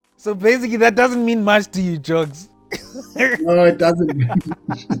So basically, that doesn't mean much to you, Jogs. No, it doesn't.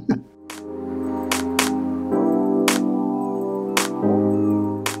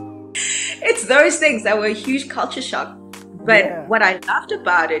 It's those things that were a huge culture shock. But what I loved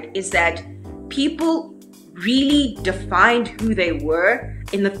about it is that people really defined who they were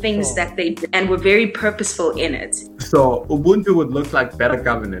in the things that they did and were very purposeful in it. So Ubuntu would look like better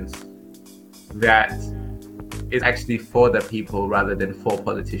governance that is actually for the people rather than for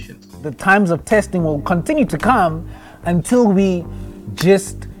politicians. The times of testing will continue to come until we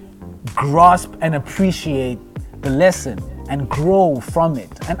just grasp and appreciate the lesson and grow from it.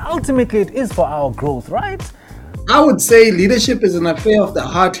 And ultimately, it is for our growth, right? I would say leadership is an affair of the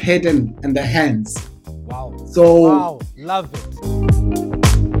heart, head, and the hands. Wow. So, wow, love it.